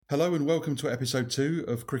Hello and welcome to episode 2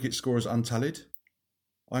 of Cricket Scorers Untallied.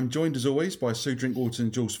 I'm joined as always by Sue Drinkwater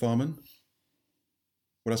and Jules Farman.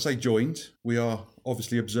 When I say joined, we are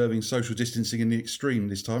obviously observing social distancing in the extreme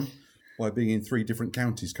this time by being in 3 different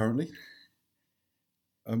counties currently.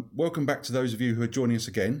 Welcome back to those of you who are joining us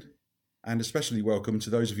again, and especially welcome to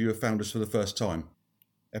those of you who have found us for the first time.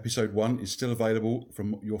 Episode 1 is still available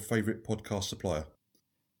from your favourite podcast supplier.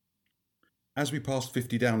 As we passed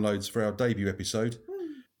 50 downloads for our debut episode,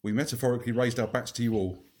 we metaphorically raised our bats to you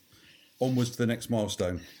all. Onwards to the next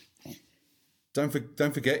milestone. Don't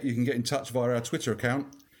forget you can get in touch via our Twitter account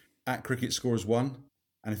 @CricketScorers1,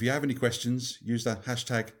 and if you have any questions, use the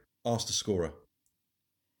hashtag #AskTheScorer.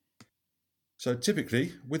 So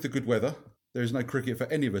typically, with the good weather, there is no cricket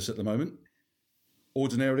for any of us at the moment.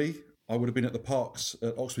 Ordinarily, I would have been at the parks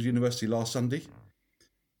at Oxford University last Sunday,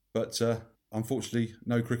 but unfortunately,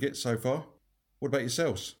 no cricket so far. What about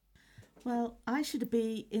yourselves? Well, I should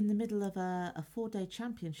be in the middle of a 4-day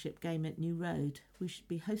championship game at New Road. We should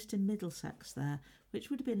be hosting Middlesex there,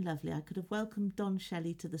 which would have been lovely. I could have welcomed Don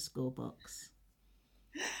Shelley to the scorebox,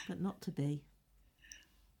 but not to be.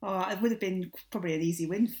 Oh, it would have been probably an easy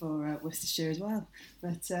win for Worcestershire as well,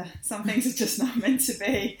 but some things are just not meant to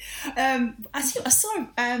be. I saw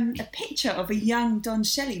a picture of a young Don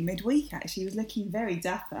Shelley midweek, actually. He was looking very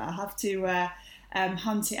dapper. I'll have to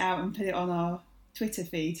hunt it out and put it on our Twitter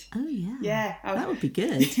feed. Oh, yeah. Yeah. That would be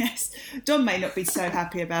good. Yes. Don may not be so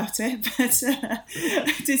happy about it, but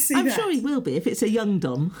I did see I'm that. sure he will be if it's a young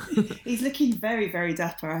Don. He's looking very, very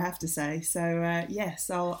dapper, I have to say. So, yes,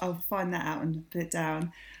 I'll find that out and put it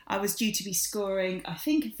down. I was due to be scoring, I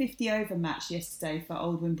think, a 50-over match yesterday for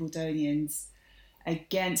Old Wimbledonians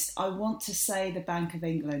against, I want to say, the Bank of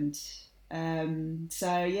England.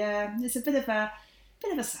 So, yeah, it's a bit of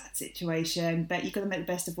a sad situation, but you've got to make the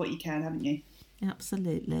best of what you can, haven't you?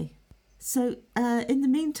 Absolutely. So, in the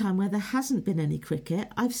meantime, where there hasn't been any cricket,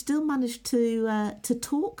 I've still managed to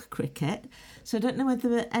talk cricket. So I don't know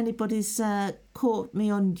whether anybody's caught me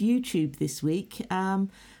on YouTube this week on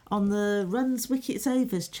the Runs Wickets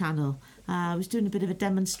Overs channel. I was doing a bit of a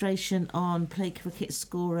demonstration on Play Cricket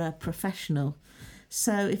Scorer Professional.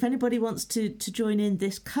 So if anybody wants to join in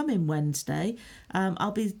this coming Wednesday,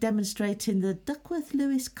 I'll be demonstrating the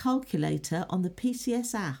Duckworth-Lewis calculator on the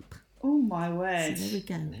PCS app. Oh, my word. So there we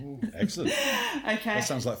go. Ooh, excellent. Okay. That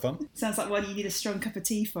sounds like fun. Sounds like one you need a strong cup of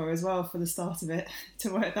tea for as well for the start of it,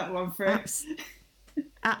 to work that one through.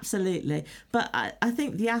 Absolutely. But I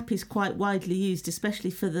think the app is quite widely used, especially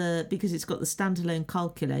because it's got the standalone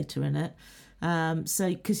calculator in it. So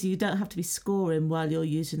because you don't have to be scoring while you're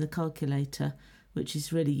using the calculator, which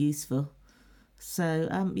is really useful. So,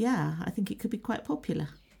 I think it could be quite popular.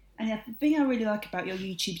 And yeah, the thing I really like about your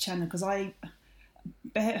YouTube channel, because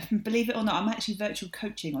believe it or not, I'm actually virtual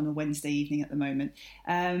coaching on a Wednesday evening at the moment,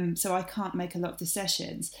 so I can't make a lot of the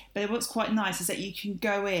sessions. But what's quite nice is that you can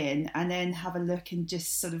go in and then have a look and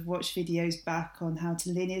just sort of watch videos back on how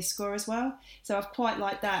to linear score as well. So I've quite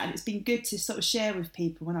liked that, and it's been good to sort of share with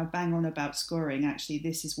people when I bang on about scoring, actually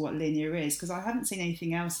this is what linear is, because I haven't seen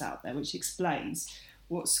anything else out there which explains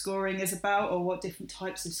what scoring is about or what different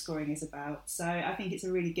types of scoring is about. So I think it's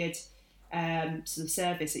a really good sort of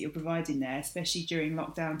service that you're providing there, especially during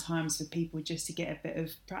lockdown times, for people just to get a bit of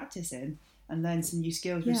practice in and learn some new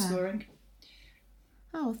skills with scoring.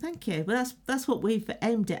 Oh, thank you. Well, that's what we've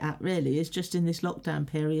aimed it at, really, is just in this lockdown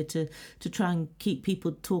period to try and keep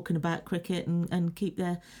people talking about cricket and keep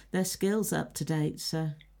their skills up to date.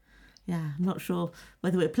 So, yeah, I'm not sure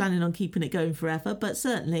whether we're planning on keeping it going forever, but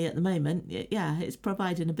certainly at the moment, yeah, it's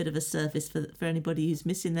providing a bit of a service for anybody who's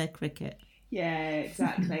missing their cricket. Yeah,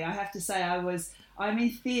 exactly. I have to say I'm in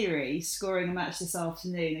theory scoring a match this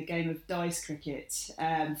afternoon, a game of dice cricket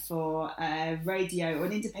for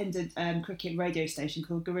an independent cricket radio station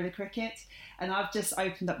called Guerrilla Cricket. And I've just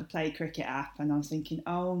opened up the Play Cricket app and I was thinking,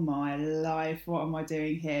 oh my life, what am I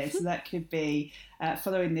doing here? So that could be,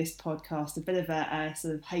 following this podcast, a bit of a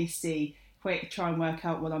sort of hasty, quick try and work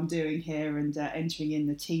out what I'm doing here and entering in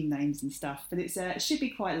the team names and stuff. But it should be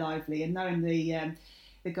quite lively, and knowing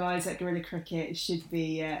the guys at Guerrilla Cricket should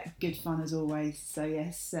be good fun as always. So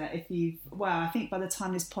yes, I think by the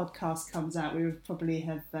time this podcast comes out, we would probably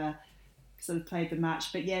have sort of played the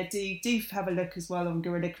match. But yeah, do have a look as well on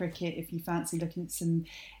Guerrilla Cricket if you fancy looking at some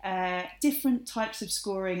different types of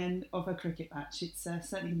scoring and of a cricket match. It's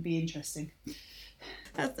certainly going to be interesting.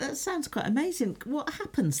 That sounds quite amazing. What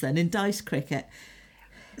happens then in dice cricket?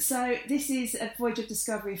 So this is a voyage of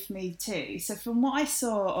discovery for me too. So from what I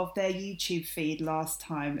saw of their YouTube feed last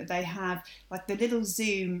time, they have like the little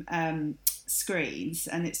Zoom screens,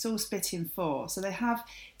 and it's all split in four. So they have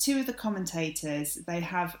two of the commentators, they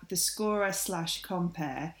have the scorer /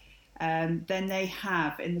 compere, then they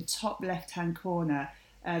have in the top left-hand corner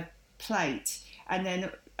a plate,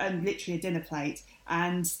 and literally a dinner plate,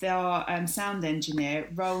 and their sound engineer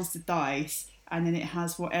rolls the dice, and then it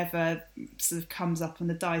has whatever sort of comes up on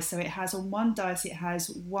the dice. So it has on one dice, it has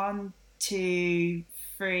 1, 2,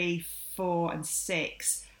 3, 4 and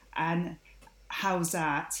 6, and how's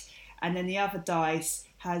that? And then the other dice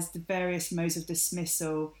has the various modes of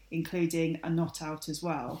dismissal, including a not out as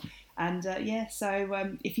well. And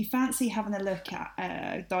so if you fancy having a look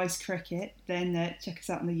at dice cricket, then check us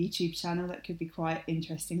out on the YouTube channel. That could be quite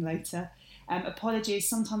interesting later. Apologies,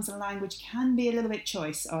 sometimes the language can be a little bit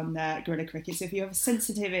choice on Guerilla Cricket, so if you have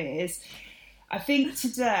sensitive ears, I think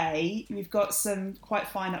today we've got some quite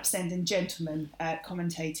fine upstanding gentlemen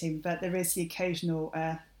commentating, but there is the occasional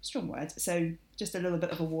strong word, so just a little bit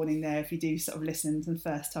of a warning there if you do sort of listen for the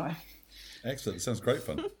first time. Excellent, it sounds great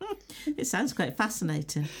fun. It sounds quite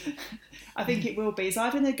fascinating. I think it will be. It's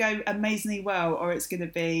either going to go amazingly well or it's going to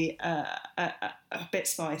be a bit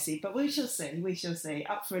spicy, but we shall see. We shall see.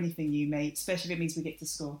 Up for anything new, mate, especially if it means we get to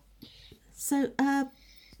score. So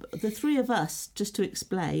the three of us, just to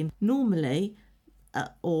explain, normally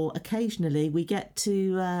or occasionally we get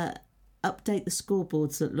to update the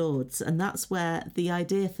scoreboards at Lord's, and that's where the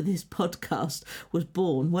idea for this podcast was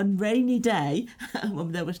born. One rainy day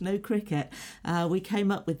when there was no cricket, we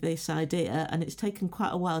came up with this idea, and it's taken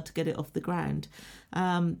quite a while to get it off the ground.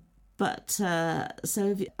 So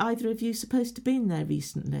have either of you supposed to been there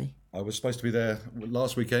recently? I was supposed to be there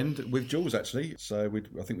last weekend with Jules, actually. So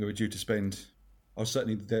I think we were due to spend... I was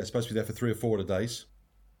certainly supposed to be there for 3 or 4 of the days.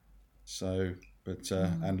 So,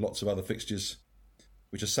 and lots of other fixtures,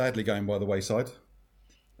 which are sadly going by the wayside.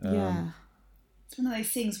 Yeah. It's one of those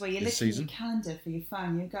things where you look at your calendar for your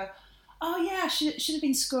phone, you go, oh yeah, I should have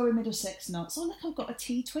been scoring Middlesex knots. Oh look, I've got a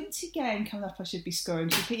T20 game coming up I should be scoring.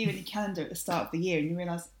 So you put you in your calendar at the start of the year and you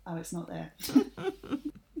realise, oh, it's not there.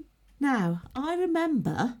 Now, I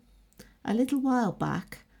remember a little while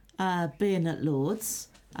back being at Lord's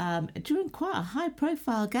during quite a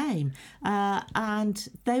high-profile game, and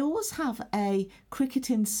they always have a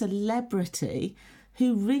cricketing celebrity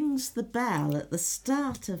who rings the bell at the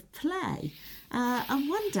start of play. And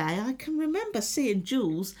one day I can remember seeing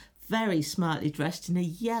Jules very smartly dressed in a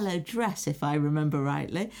yellow dress, if I remember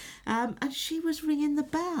rightly, and she was ringing the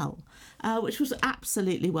bell, which was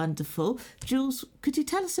absolutely wonderful. Jules, could you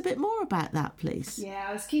tell us a bit more about that, please? Yeah,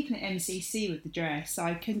 I was keeping it MCC with the dress.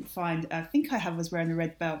 I couldn't find... I think I was wearing a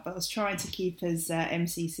red belt, but I was trying to keep as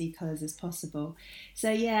MCC colours as possible. So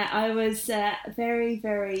yeah, I was very,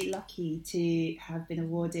 very lucky to have been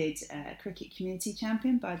awarded Cricket Community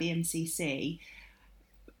Champion by the MCC.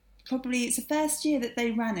 Probably it's the first year that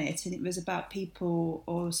they ran it, and it was about people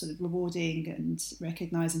or sort of rewarding and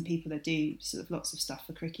recognising people that do sort of lots of stuff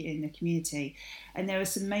for cricket in the community. And there were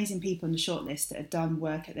some amazing people on the shortlist that had done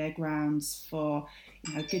work at their grounds for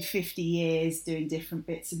a good 50 years, doing different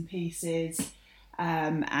bits and pieces.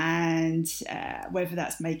 Whether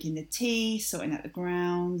that's making the tea, sorting out the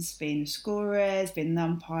grounds, being the scorers, being an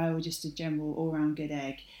umpire, or just a general all-round good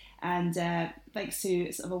egg. And thanks to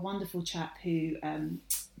sort of a wonderful chap who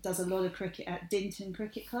does a lot of cricket at Dinton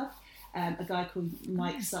Cricket Club, a guy called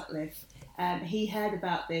Mike Sutcliffe. He heard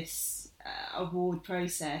about this award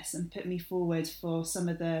process and put me forward for some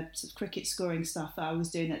of the sort of cricket scoring stuff that I was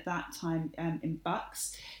doing at that time in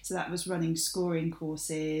Bucks. So that was running scoring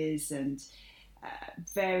courses and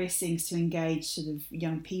various things to engage sort of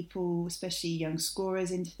young people, especially young scorers,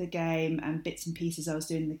 into the game, and bits and pieces I was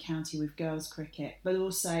doing in the county with girls cricket, but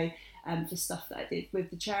also for stuff that I did with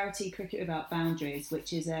the charity Cricket Without Boundaries,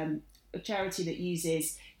 which is a charity that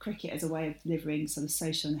uses cricket as a way of delivering sort of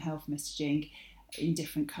social and health messaging in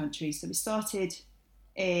different countries. So we started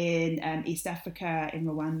in East Africa, in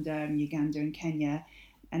Rwanda and Uganda and Kenya,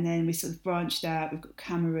 and then we sort of branched out. We've got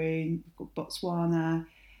Cameroon, we've got Botswana,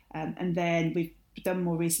 and then we've done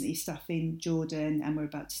more recently stuff in Jordan, and we're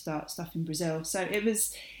about to start stuff in Brazil. So it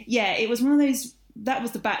was one of those, that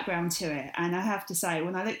was the background to it. And I have to say,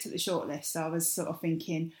 when I looked at the shortlist, I was sort of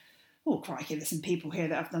thinking, oh crikey, there's some people here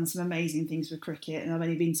that have done some amazing things with cricket, and I've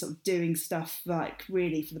only been sort of doing stuff like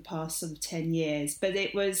really for the past sort of 10 years. But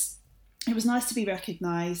it was nice to be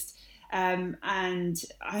recognised. And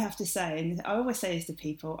I have to say, and I always say this to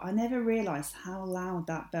people, I never realised how loud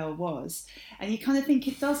that bell was. And you kind of think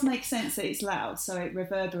it does make sense that it's loud, so it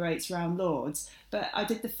reverberates around Lord's. But I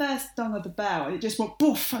did the first dong of the bell, and it just went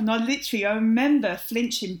poof, and I remember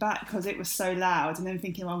flinching back because it was so loud, and then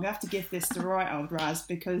thinking, well, I'm going to have to give this the right old razz,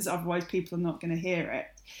 because otherwise people are not going to hear it.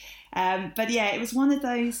 But yeah, it was one of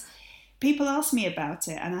those people ask me about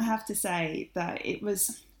it, and I have to say that it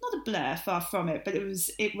was not a blur, far from it, but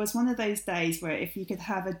it was one of those days where if you could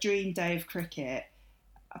have a dream day of cricket,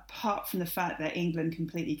 apart from the fact that England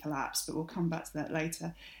completely collapsed, but we'll come back to that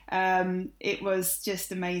later, it was just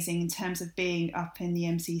amazing in terms of being up in the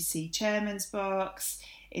MCC chairman's box,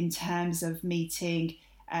 in terms of meeting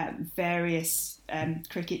various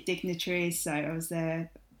cricket dignitaries. So I was there,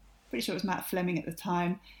 pretty sure it was Matt Fleming at the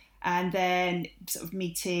time, and then sort of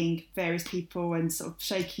meeting various people and sort of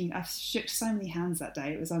shaking. I shook so many hands that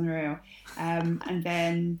day, it was unreal. And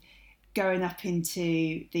then going up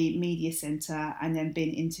into the media centre and then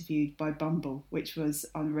being interviewed by Bumble, which was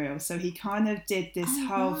unreal. So he kind of did this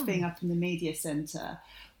whole thing up in the media centre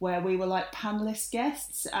where we were like panellist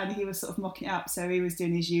guests, and he was sort of mocking it up. So he was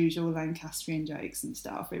doing his usual Lancastrian jokes and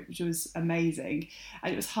stuff, which was amazing.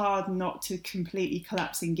 And it was hard not to completely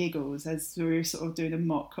collapse in giggles as we were sort of doing a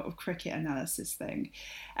mock of cricket analysis thing.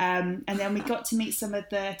 And then we got to meet some of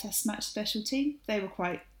the Test match special team.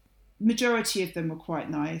 Majority of them were quite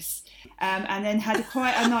nice, and then had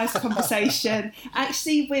quite a nice conversation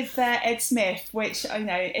actually with Ed Smith, which I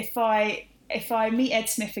know if I meet Ed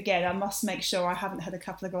Smith again, I must make sure I haven't had a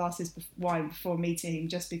couple of glasses of wine before meeting him,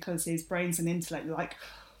 just because his brains and intellect are like,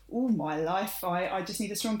 all my life, I just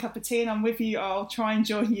need a strong cup of tea and I'm with you. I'll try and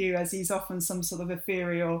join you, as he's off on some sort of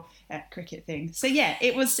ethereal cricket thing. So yeah,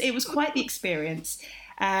 it was quite the experience.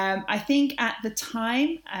 I think at the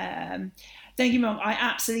time, don't get me wrong, I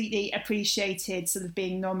absolutely appreciated sort of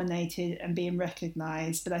being nominated and being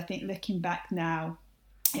recognised. But I think looking back now,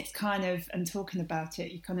 it's kind of, and talking about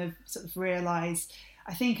it, you kind of sort of realise,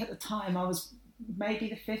 I think at the time I was maybe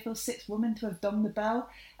the fifth or sixth woman to have done the bell,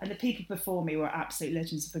 and the people before me were absolute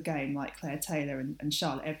legends of the game, like Claire Taylor and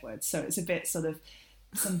Charlotte Edwards. So it's a bit sort of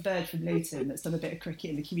some bird from Luton that's done a bit of cricket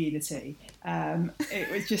in the community.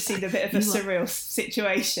 It just seemed a bit of a surreal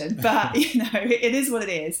situation, but you know, it is what it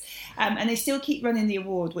is. And they still keep running the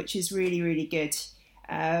award, which is really, really good.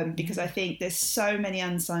 Because I think there's so many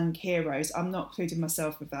unsung heroes. I'm not including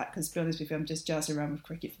myself with that, because to be honest with you, I'm just jazzing around with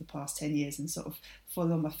cricket for the past 10 years and sort of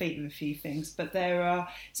falling on my feet with a few things. But there are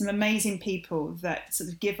some amazing people that sort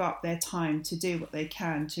of give up their time to do what they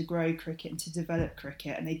can to grow cricket and to develop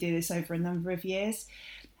cricket, and they do this over a number of years.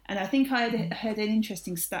 And I think I had heard an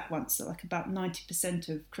interesting stat once that like about 90%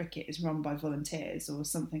 of cricket is run by volunteers or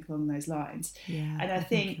something along those lines. Yeah, and I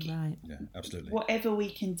think right. Yeah, absolutely. Whatever we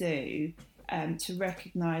can do to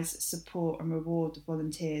recognise, support and reward the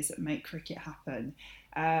volunteers that make cricket happen,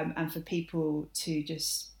 and for people to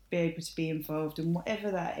just be able to be involved in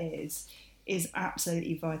whatever that is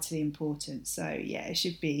absolutely vitally important. So yeah, it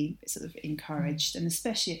should be sort of encouraged, and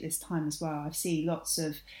especially at this time as well. I see lots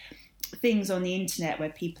of things on the internet where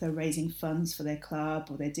people are raising funds for their club,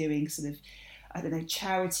 or they're doing sort of, I don't know,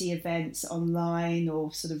 charity events online,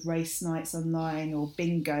 or sort of race nights online, or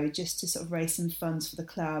bingo, just to sort of raise some funds for the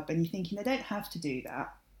club. And you're thinking they don't have to do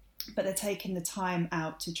that, but they're taking the time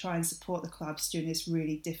out to try and support the clubs during this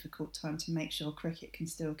really difficult time to make sure cricket can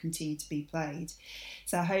still continue to be played.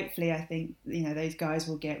 So hopefully, I think, you know, those guys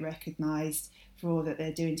will get recognised for all that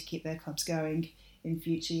they're doing to keep their clubs going in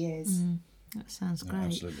future years. That sounds great.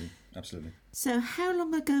 Absolutely, absolutely. So how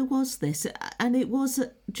long ago was this? And it was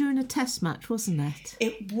during a test match, wasn't it?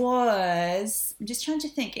 It was, I'm just trying to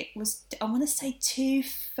think, it was, I want to say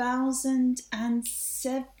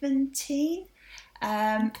 2017.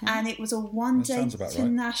 And it was a one-day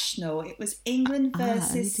international. Right. It was England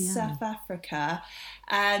versus South Africa.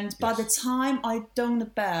 And by the time I'd done the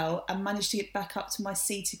bell and managed to get back up to my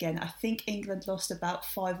seat again, I think England lost about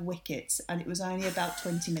 5 wickets, and it was only about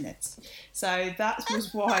 20 minutes. So that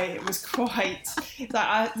was why it was quite...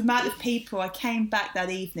 the amount of people, I came back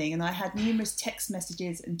that evening and I had numerous text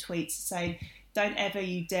messages and tweets saying, don't ever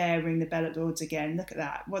you dare ring the bell at Lords again. Look at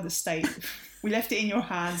that. What a state. We left it in your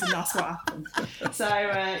hands and that's what happened. So,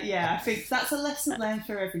 I think that's a lesson learned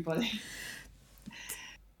for everybody.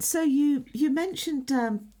 So you mentioned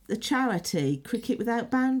the charity, Cricket Without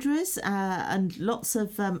Boundaries, and lots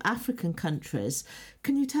of African countries.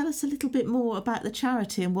 Can you tell us a little bit more about the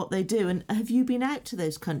charity and what they do? And have you been out to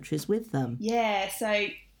those countries with them? Yeah, so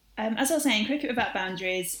as I was saying, Cricket Without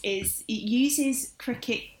Boundaries it uses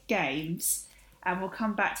cricket games, and we'll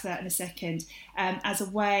come back to that in a second, as a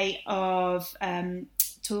way of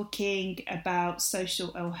talking about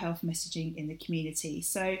social ill health messaging in the community.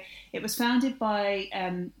 So it was founded by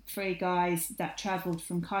 3 guys that travelled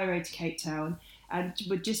from Cairo to Cape Town, and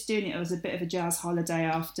were just doing it as a bit of a jazz holiday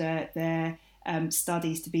after their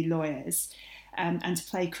studies to be lawyers, and to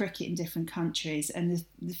play cricket in different countries. And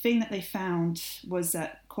the thing that they found was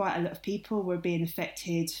that quite a lot of people were being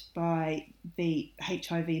affected by the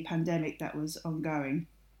HIV pandemic that was ongoing.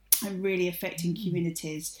 and really affecting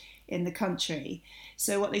communities in the country.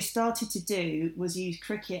 So what they started to do was use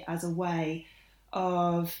cricket as a way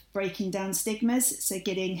of breaking down stigmas, so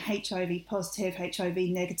getting HIV positive, HIV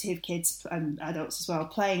negative kids and adults as well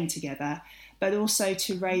playing together, but also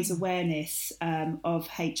to raise awareness of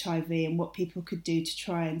HIV and what people could do to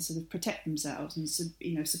try and sort of protect themselves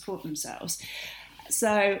and support themselves.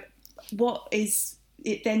 So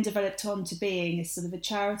it then developed on to being a sort of a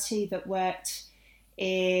charity that worked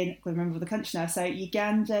in, I can't remember the country now, so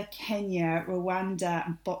Uganda, Kenya, Rwanda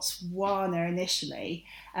and Botswana initially,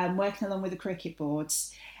 working along with the cricket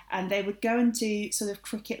boards. And they would go and do sort of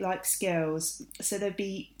cricket-like skills. So there'd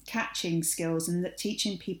be catching skills and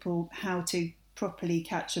teaching people how to properly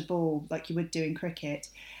catch a ball like you would do in cricket.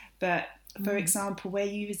 But for example, where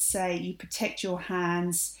you would say you protect your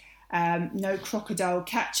hands, no crocodile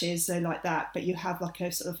catches, so like that, but you have like a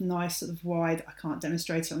sort of nice sort of wide, I can't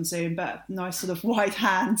demonstrate it on Zoom, but nice sort of wide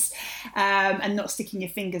hands, and not sticking your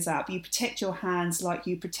fingers up. You protect your hands like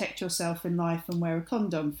you protect yourself in life and wear a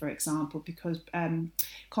condom, for example, because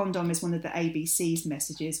condom is one of the ABC's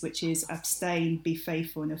messages, which is abstain, be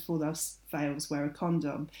faithful, and if all else fails, wear a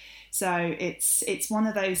condom. So it's one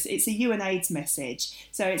of those, it's a UNAIDS message.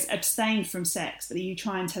 So it's abstain from sex, but you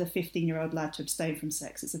try and tell a 15-year-old lad to abstain from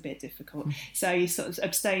sex, it's a bit difficult. So you sort of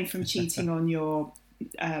abstain from cheating on your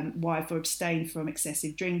wife, or abstain from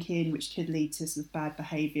excessive drinking, which could lead to sort of bad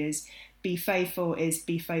behaviours. Be faithful is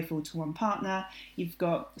be faithful to one partner. You've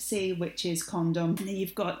got C, which is condom. And then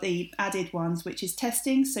you've got the added ones, which is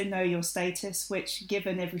testing. So know your status, which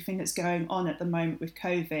given everything that's going on at the moment with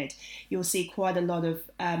COVID, you'll see quite a lot of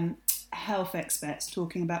health experts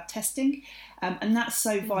talking about testing. And that's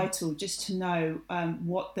so vital just to know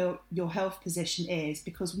what your health position is,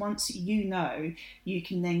 because once you know, you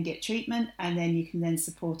can then get treatment and then you can then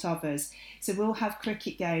support others. So we'll have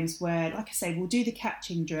cricket games where, like I say, we'll do the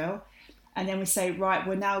catching drill. And then we say, right,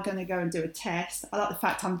 we're now going to go and do a test. I like the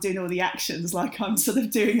fact I'm doing all the actions like I'm sort of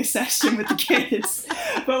doing a session with the kids.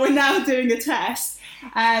 But we're now doing a test.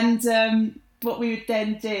 And what we would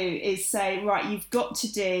then do is say, right, you've got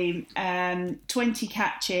to do 20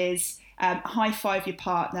 catches, high five your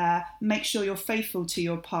partner, make sure you're faithful to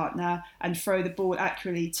your partner and throw the ball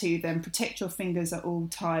accurately to them, protect your fingers at all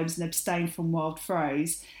times and abstain from wild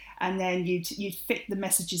throws. And then you'd fit the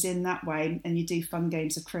messages in that way, and you do fun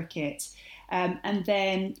games of cricket. And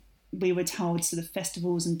then we would hold sort of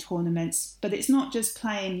festivals and tournaments. But it's not just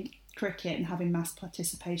playing cricket and having mass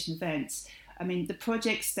participation events. I mean, the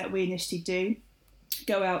projects that we initially do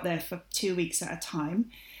go out there for 2 weeks at a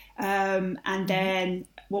time. And then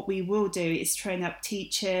what we will do is train up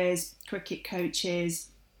teachers, cricket coaches,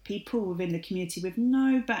 people within the community with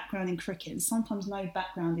no background in cricket and sometimes no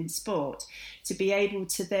background in sport, to be able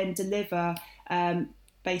to then deliver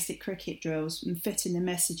basic cricket drills and fit in the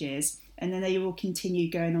messages, and then they will continue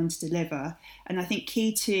going on to deliver. And I think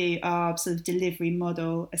key to our sort of delivery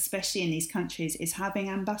model, especially in these countries, is having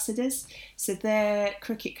ambassadors. So they're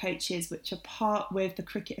cricket coaches which are part with the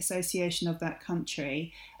Cricket Association of that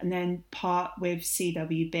country and then part with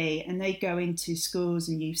CWB, and they go into schools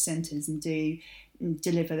and youth centres and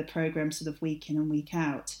deliver the programme sort of week in and week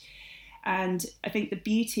out. And I think the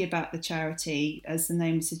beauty about the charity, as the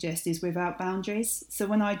name suggests, is without boundaries. So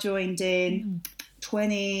when I joined in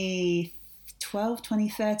 2012,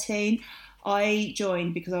 2013, I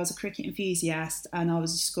joined because I was a cricket enthusiast and I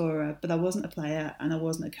was a scorer, but I wasn't a player and I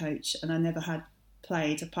wasn't a coach, and I never had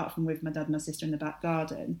played apart from with my dad and my sister in the back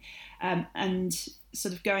garden. And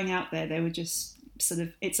sort of going out there, they were just sort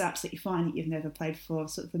of, it's absolutely fine that you've never played before.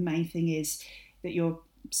 Sort of the main thing is that you're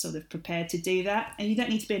sort of prepared to do that, and you don't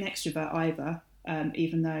need to be an extrovert either,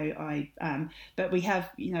 even though I am. But we have,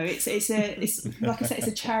 it's like I said, it's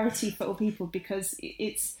a charity for all people, because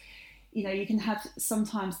it's, you can have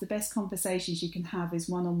sometimes the best conversations you can have is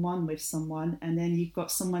one-on-one with someone, and then you've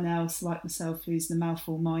got someone else like myself who's the mouth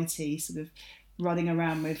almighty, sort of running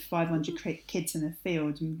around with 500 kids in a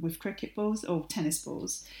field with cricket balls or tennis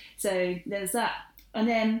balls. So there's that. And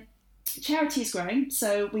then charity is growing.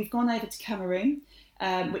 So we've gone over to Cameroon,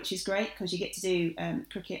 which is great because you get to do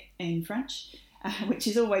cricket in French, which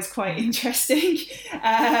is always quite interesting,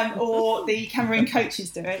 or the Cameroon coaches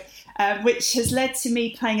do it, which has led to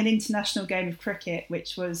me playing an international game of cricket,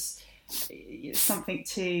 which was something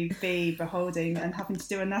to be beholding, and having to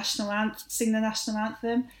do sing the national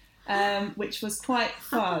anthem, which was quite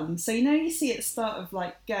fun. So, you see at the start of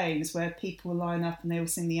like games where people line up and they all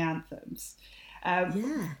sing the anthems.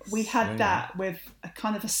 We had that with a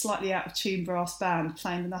kind of a slightly out of tune brass band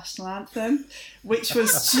playing the national anthem, which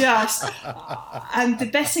was just, and the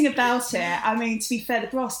best thing about it, I mean, to be fair, the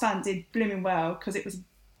brass band did blooming well because it was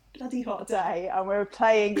bloody hot day, and we were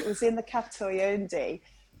playing. It was in the capital, Yaoundé.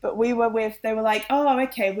 But they were like, oh,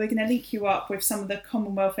 okay, we're going to link you up with some of the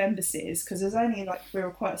Commonwealth embassies, because there's only we were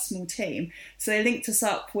quite a small team. So they linked us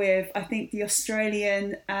up with, I think, the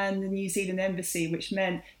Australian and the New Zealand embassy, which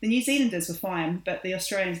meant the New Zealanders were fine, but the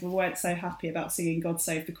Australians weren't so happy about singing God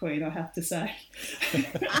Save the Queen, I have to say,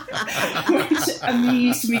 which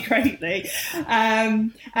amused me greatly.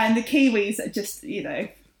 And the Kiwis are just,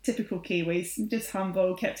 typical Kiwis, just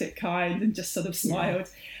humble, kept it kind, and just sort of smiled.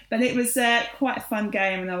 Yeah. But it was quite a fun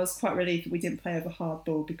game, and I was quite relieved that we didn't play over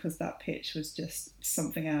hardball, because that pitch was just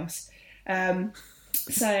something else.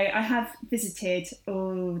 So I have visited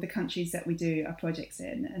all the countries that we do our projects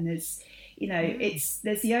in, and there's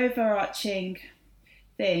the overarching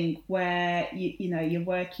thing where you're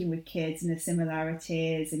working with kids and the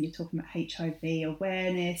similarities, and you're talking about HIV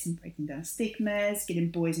awareness and breaking down stigmas,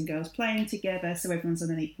 getting boys and girls playing together so everyone's on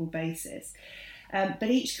an equal basis.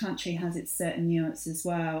 But each country has its certain nuance as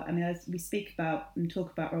well. I mean, as we speak about and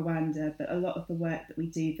talk about Rwanda, but a lot of the work that we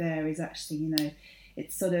do there is actually,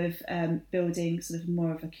 it's sort of building sort of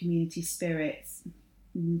more of a community spirit,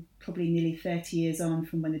 probably nearly 30 years on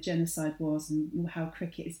from when the genocide was, and how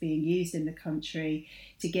cricket is being used in the country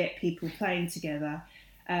to get people playing together.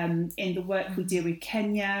 In the work we do with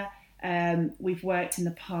Kenya, we've worked in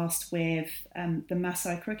the past with the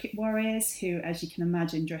Maasai cricket warriors, who, as you can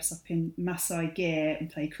imagine, dress up in Maasai gear and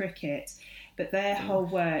play cricket. But their whole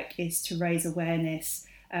work is to raise awareness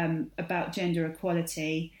about gender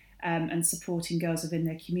equality and supporting girls within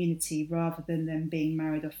their community, rather than them being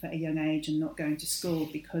married off at a young age and not going to school,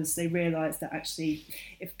 because they realise that actually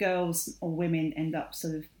if girls or women end up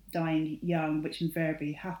sort of dying young, which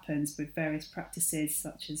invariably happens with various practices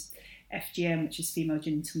such as FGM, which is female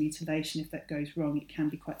genital mutilation, if that goes wrong, it can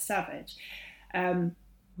be quite savage.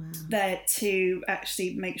 There to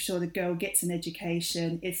actually make sure the girl gets an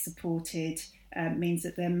education, is supported, means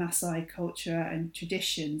that their Maasai culture and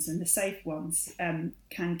traditions, and the safe ones,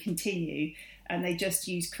 can continue. And they just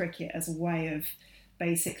use cricket as a way of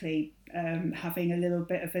basically having a little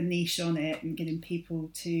bit of a niche on it and getting people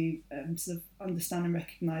to sort of understand and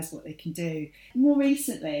recognise what they can do. More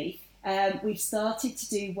recently, we've started to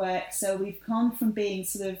do work, so we've gone from being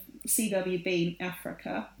sort of CWB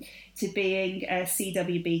Africa to being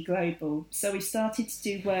CWB Global. So we started to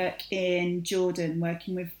do work in Jordan,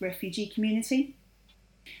 working with refugee community,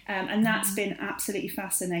 and that's been absolutely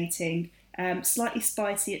fascinating. Slightly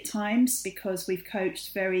spicy at times, because we've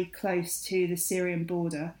coached very close to the Syrian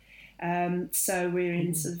border. So we're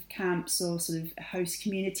in sort of camps or sort of host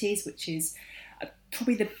communities, which is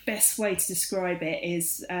probably the best way to describe it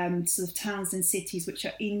is sort of towns and cities which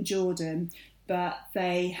are in Jordan, but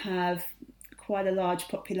they have quite a large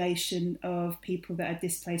population of people that are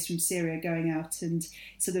displaced from Syria going out and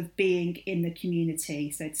sort of being in the community,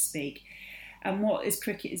 so to speak. And what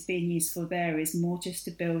cricket is being used for there is more just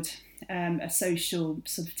to build a social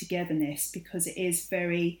sort of togetherness, because it is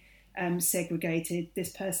very segregated. This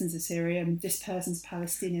person's Assyrian, this person's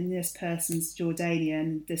Palestinian, this person's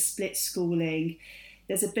Jordanian. There's split schooling.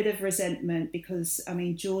 There's a bit of resentment because, I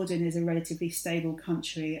mean, Jordan is a relatively stable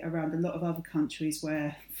country around a lot of other countries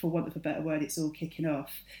where, for want of a better word, it's all kicking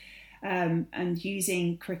off. And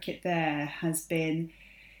using cricket there has been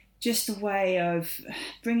just a way of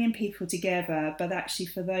bringing people together, but actually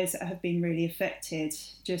for those that have been really affected,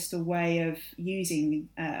 just a way of using,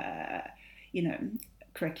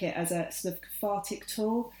 cricket as a sort of cathartic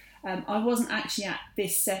tool. I wasn't actually at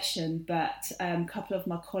this session, but a couple of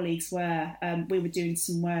my colleagues were. We were doing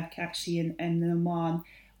some work actually in Oman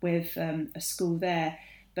with a school there,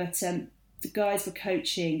 but the guys were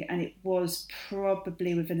coaching, and it was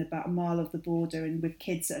probably within about a mile of the border, and with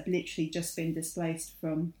kids that had literally just been displaced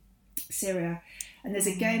from Syria. And there's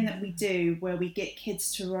a game that we do where we get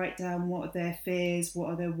kids to write down what are their fears, what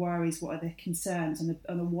are their worries, what are their concerns on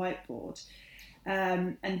a whiteboard.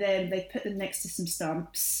 And then they put them next to some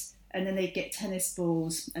stumps, and then they get tennis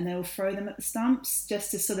balls and they'll throw them at the stumps, just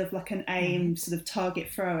to sort of like an aim, sort of target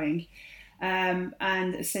throwing.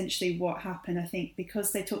 And essentially what happened, I think,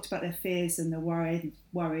 because they talked about their fears and their worries,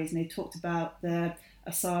 and they talked about the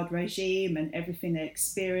Assad regime and everything they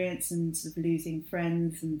experience, and sort of losing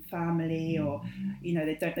friends and family, or,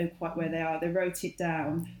 they don't know quite where they are. They wrote it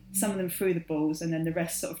down. Some of them threw the balls, and then the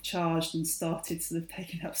rest sort of charged and started sort of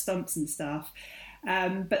taking up stumps and stuff.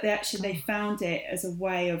 But they found it as a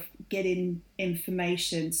way of getting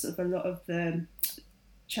information. Sort of a lot of the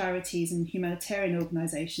charities and humanitarian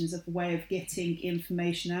organisations have a way of getting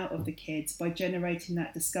information out of the kids by generating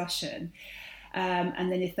that discussion.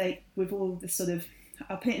 And then with all the sort of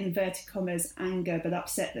I'll put it in inverted commas, anger, but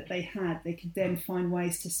upset that they could then find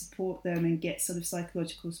ways to support them and get sort of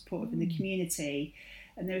psychological support within the community.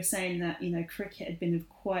 And they were saying that, cricket had been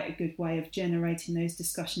quite a good way of generating those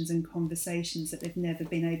discussions and conversations that they've never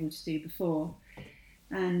been able to do before.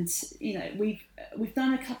 And, we've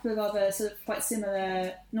done a couple of other sort of quite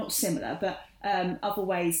similar, not similar, but other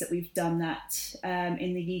ways that we've done that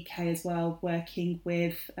in the UK as well, working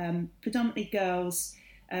with predominantly girls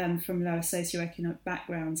from lower socioeconomic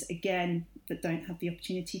backgrounds, again, that don't have the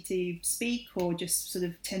opportunity to speak or just sort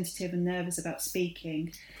of tentative and nervous about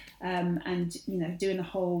speaking. And, doing a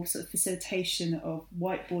whole sort of facilitation of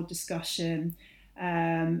whiteboard discussion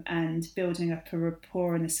and building up a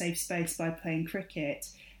rapport and a safe space by playing cricket,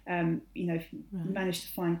 managed to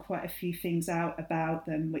find quite a few things out about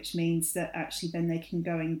them, which means that actually then they can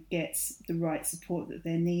go and get the right support that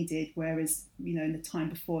they're needed, whereas, in the time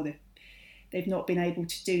before they've not been able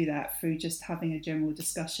to do that through just having a general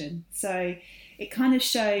discussion. So it kind of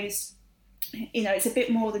shows, it's a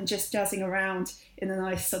bit more than just jazzing around in a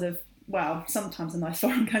nice sort of, well, sometimes a nice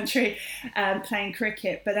foreign country, playing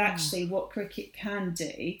cricket, but actually what cricket can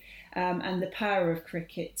do and the power of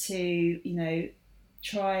cricket to,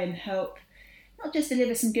 try and help not just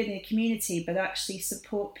deliver some good in the community, but actually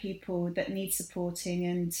support people that need supporting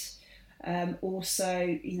and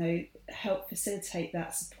also, help facilitate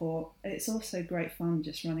that support. And it's also great fun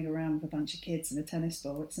just running around with a bunch of kids and a tennis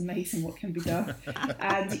ball. It's amazing what can be done.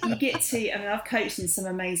 And you get to, I've coached in some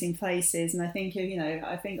amazing places, and I think,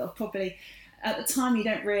 I think I'll probably, at the time you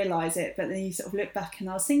don't realise it, but then you sort of look back, and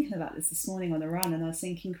I was thinking about this morning on the run, and I was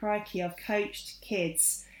thinking, crikey, I've coached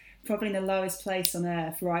kids probably in the lowest place on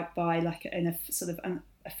earth, right by like in a sort of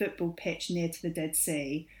a football pitch near to the Dead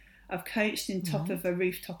Sea. I've coached in top of a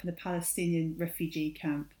rooftop in a Palestinian refugee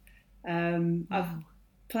camp. I've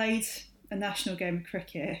played a national game of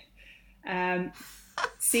cricket,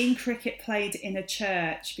 seen cricket played in a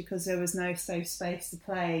church because there was no safe space to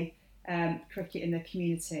play cricket in the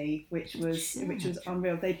community, which was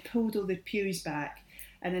unreal. They pulled all the pews back,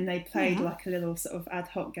 and then they played like a little sort of ad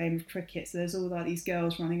hoc game of cricket. So there's all like these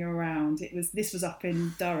girls running around. This was up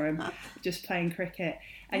in Durham, just playing cricket.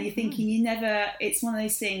 And you're thinking it's one of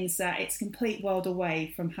those things that it's a complete world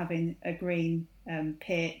away from having a green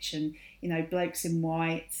pitch and, blokes in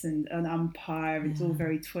whites and an umpire. It's all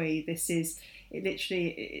very twee. It's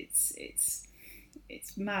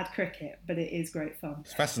mad cricket, but it is great fun.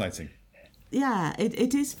 It's fascinating. Yeah,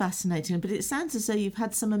 it is fascinating, but it sounds as though you've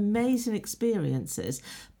had some amazing experiences,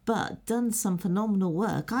 but done some phenomenal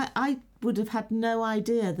work. I would have had no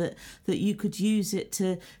idea that you could use it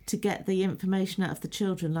to get the information out of the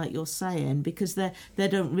children, like you're saying, because they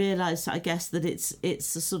don't realise, I guess, that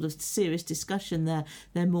it's a sort of serious discussion.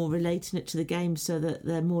 They're more relating it to the game so that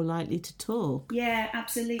they're more likely to talk. Yeah,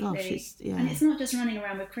 absolutely. Gosh, And it's not just running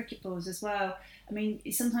around with cricket balls as well. I mean,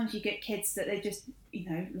 sometimes you get kids that they just,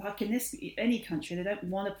 like in any country, they don't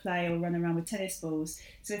want to play or run around with tennis balls.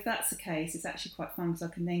 So if that's the case, it's actually quite fun because I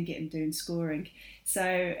can then get them doing scoring. So,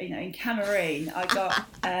 in Cameroon, I got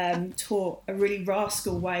taught a really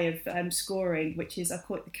rascal way of scoring, which is, I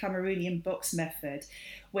call it the Cameroonian box method,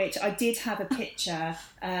 which I did have a picture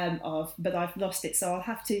of, but I've lost it. So I'll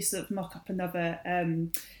have to sort of mock up another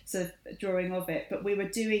sort of drawing of it. But we were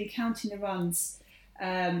counting the runs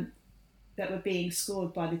that were being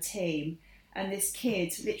scored by the team, and this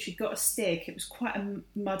kid literally got a stick. It was quite a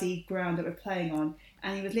muddy ground that we're playing on,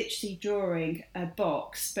 and he was literally drawing a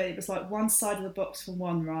box, but it was like one side of the box for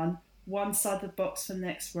one run, one side of the box for the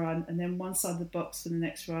next run, and then one side of the box for the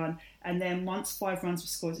next run, and then once 5 runs were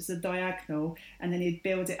scored, it's a diagonal, and then he'd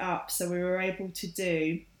build it up. So we were able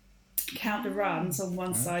to count the runs on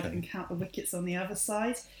one side and count the wickets on the other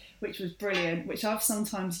side, which was brilliant, which I've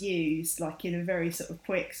sometimes used like in a very sort of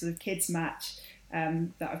quick sort of kids match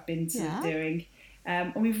that I've been doing.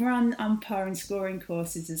 And we've run umpire and scoring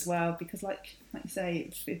courses as well, because like you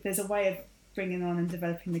say, if there's a way of bringing on and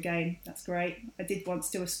developing the game, that's great. I did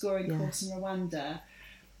once do a scoring course in Rwanda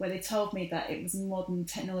where they told me that it was a modern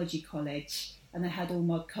technology college and they had all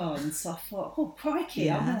mod cons. So I thought, oh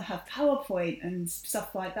crikey, I'm going to have PowerPoint and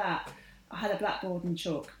stuff like that. I had a blackboard and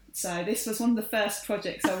chalk. So this was one of the first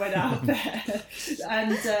projects I went out there,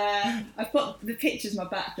 and I've got the pictures, my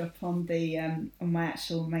backdrop on the on my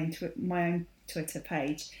actual my own Twitter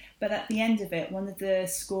page. But at the end of it, one of the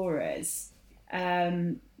scorers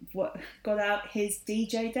got out his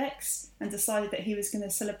DJ decks and decided that he was going to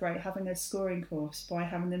celebrate having a scoring course by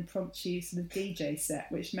having an impromptu sort of DJ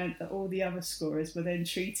set, which meant that all the other scorers were then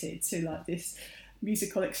treated to like this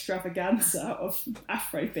musical extravaganza of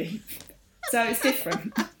Afrobeat. So it's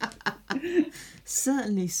different.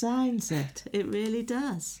 Certainly sounds it. It really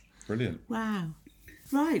does. Brilliant. Wow.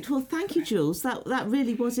 Right. Well, thank you, Jules. That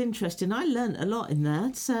really was interesting. I learnt a lot in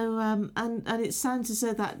there. So, and it sounds as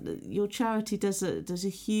though that your charity does a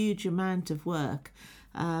huge amount of work.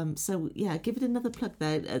 So, yeah, give it another plug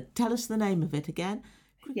there. Tell us the name of it again.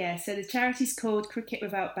 Yeah, so the charity's called Cricket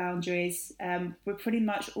Without Boundaries. We're pretty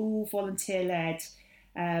much all volunteer-led,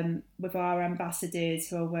 with our ambassadors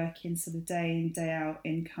who are working sort of day in, day out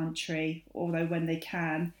in country, although when they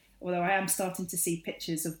can. Although I am starting to see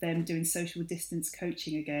pictures of them doing social distance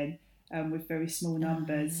coaching again, with very small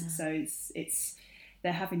numbers. So it's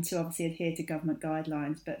they're having to obviously adhere to government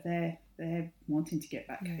guidelines, but they're wanting to get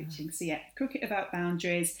back coaching. So yeah, Cricket Without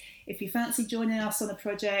Boundaries. If you fancy joining us on a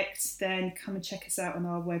project, then come and check us out on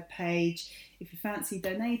our webpage. If you fancy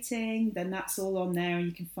donating, then that's all on there, and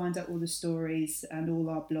you can find out all the stories and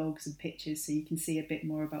all our blogs and pictures, so you can see a bit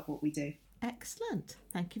more about what we do. Excellent.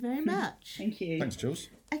 Thank you very much. Thank you. Thanks, Jules.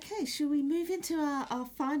 Okay, shall we move into our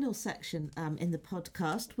final section in the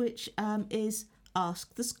podcast, which is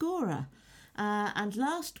Ask the Scorer. And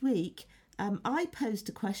last week, I posed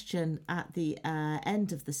a question at the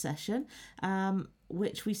end of the session,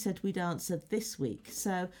 which we said we'd answer this week.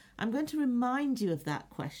 So I'm going to remind you of that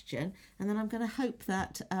question, and then I'm going to hope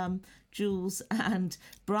that Jules and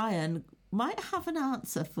Brian might have an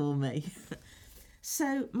answer for me.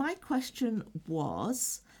 So my question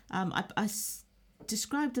was, I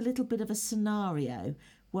described a little bit of a scenario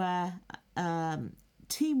where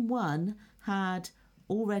Team 1 had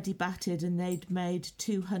already batted and they'd made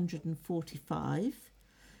 245.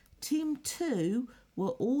 Team 2 were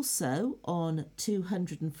also on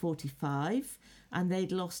 245 and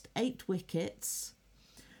they'd lost 8 wickets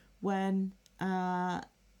when the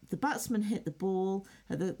batsman hit the ball.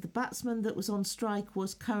 The batsman that was on strike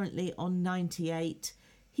was currently on 98.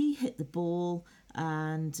 He hit the ball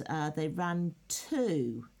and they ran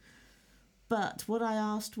 2. But what I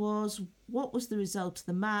asked was, what was the result of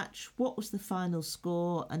the match? What was the final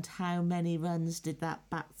score? And how many runs did that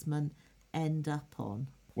batsman end up on?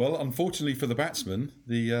 Well, unfortunately for the batsman,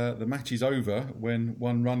 the match is over when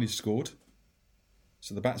 1 run is scored.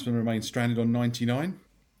 So the batsman remains stranded on 99.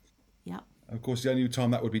 Yeah. Of course, the only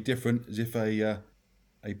time that would be different is if a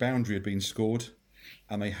boundary had been scored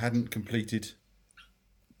and they hadn't completed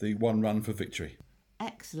the 1 run for victory.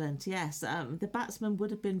 Excellent, yes. The batsman would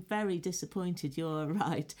have been very disappointed, you're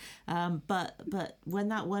right. But when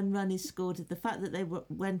that 1 run is scored, the fact that they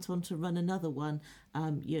went on to run another one,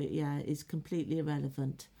 is completely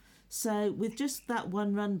irrelevant. So with just that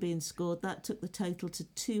 1 run being scored, that took the total to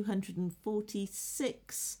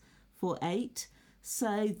 246 for 8.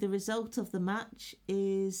 So the result of the match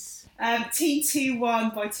is... Team 2 won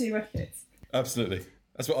by 2 wickets. Absolutely.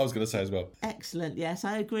 That's what I was going to say as well. Excellent, yes,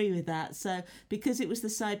 I agree with that. So because it was the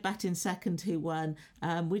side batting second who won,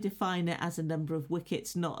 we define it as a number of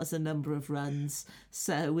wickets, not as a number of runs.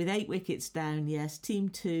 So with 8 wickets down, yes, Team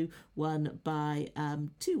 2 won by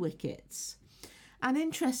 2 wickets. And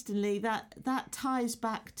interestingly, that ties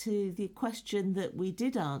back to the question that we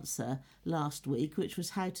did answer last week, which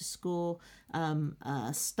was how to score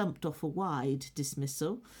stumped off a wide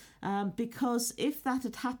dismissal. Because if that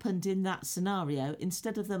had happened in that scenario,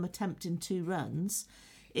 instead of them attempting 2 runs,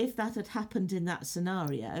 if that had happened in that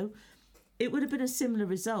scenario, it would have been a similar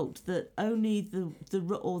result, that only the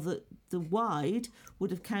wide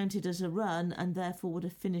would have counted as a run and therefore would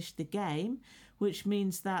have finished the game, which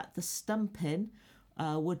means that the stumping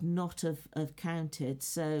would not have counted.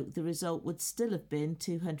 So the result would still have been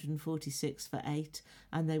 246 for 8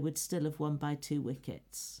 and they would still have won by 2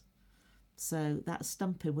 wickets. So that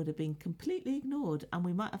stumping would have been completely ignored and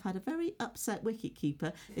we might have had a very upset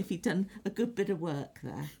wicketkeeper if he'd done a good bit of work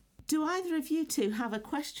there. Do either of you two have a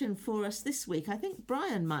question for us this week? I think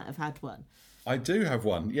Brian might have had one. I do have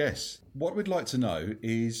one, yes. What we'd like to know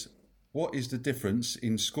is, what is the difference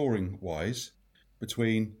in scoring-wise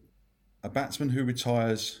between a batsman who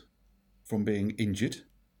retires from being injured,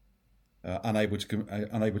 unable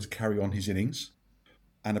to carry on his innings,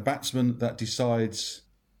 and a batsman that decides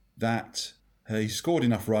that he scored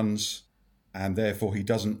enough runs and therefore he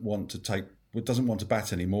doesn't want to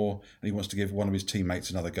bat anymore and he wants to give one of his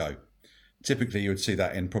teammates another go. Typically, you would see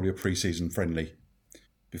that in probably a pre-season friendly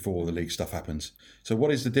before the league stuff happens. So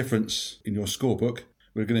what is the difference in your scorebook?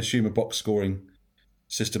 We're going to assume a box scoring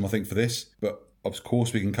system, I think, for this, but of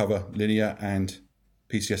course we can cover linear and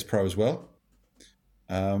PCS Pro as well.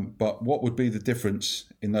 But what would be the difference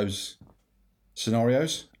in those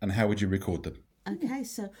scenarios and how would you record them? Okay,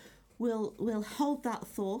 so we'll hold that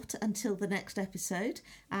thought until the next episode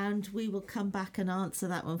and we will come back and answer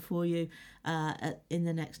that one for you in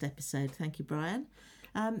the next episode. Thank you, Brian.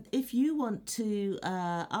 If you want to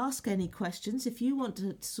ask any questions, if you want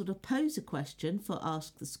to sort of pose a question for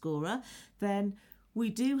Ask the Scorer, then we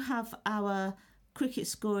do have our Cricket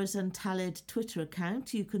Scorers Untallied Twitter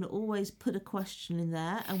account. You can always put a question in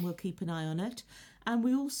there and we'll keep an eye on it. And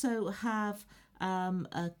we also have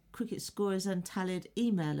a Cricket Scorers Untallied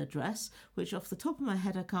email address, which off the top of my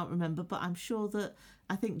head I can't remember, but I'm sure that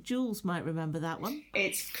I think Jules might remember that one.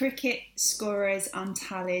 It's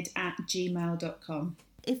cricketscorersuntallied@gmail.com.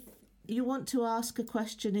 If you want to ask a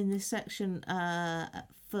question in this section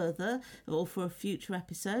further or for a future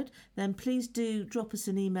episode, then please do drop us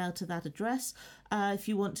an email to that address. If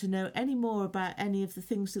you want to know any more about any of the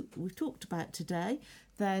things that we've talked about today,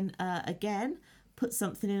 then again, put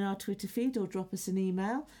something in our Twitter feed or drop us an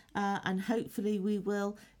email, and hopefully we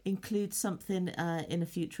will include something in a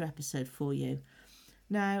future episode for you.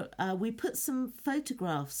 Now, we put some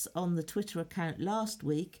photographs on the Twitter account last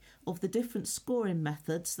week of the different scoring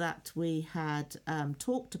methods that we had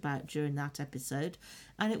talked about during that episode,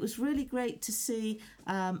 and it was really great to see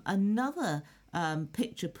another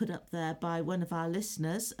picture put up there by one of our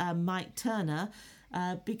listeners, Mike Turner,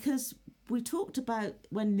 because we talked about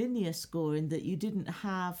when linear scoring that you didn't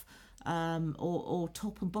have or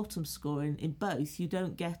top and bottom scoring in both, you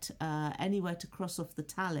don't get anywhere to cross off the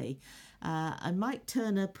tally. And Mike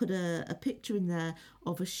Turner put a picture in there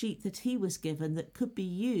of a sheet that he was given that could be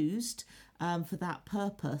used for that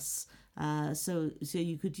purpose. So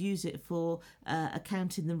you could use it for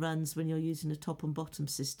accounting the runs when you're using a top and bottom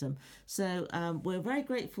system. So we're very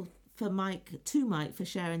grateful to Mike for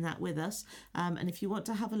sharing that with us. And if you want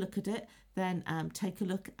to have a look at it, then take a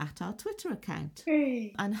look at our Twitter account.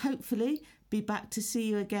 Hey. And hopefully be back to see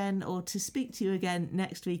you again or to speak to you again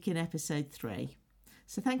next week in episode 3.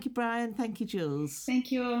 So thank you, Brian. Thank you, Jules.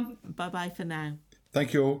 Thank you. Bye-bye for now.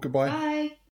 Thank you all. Goodbye. Bye.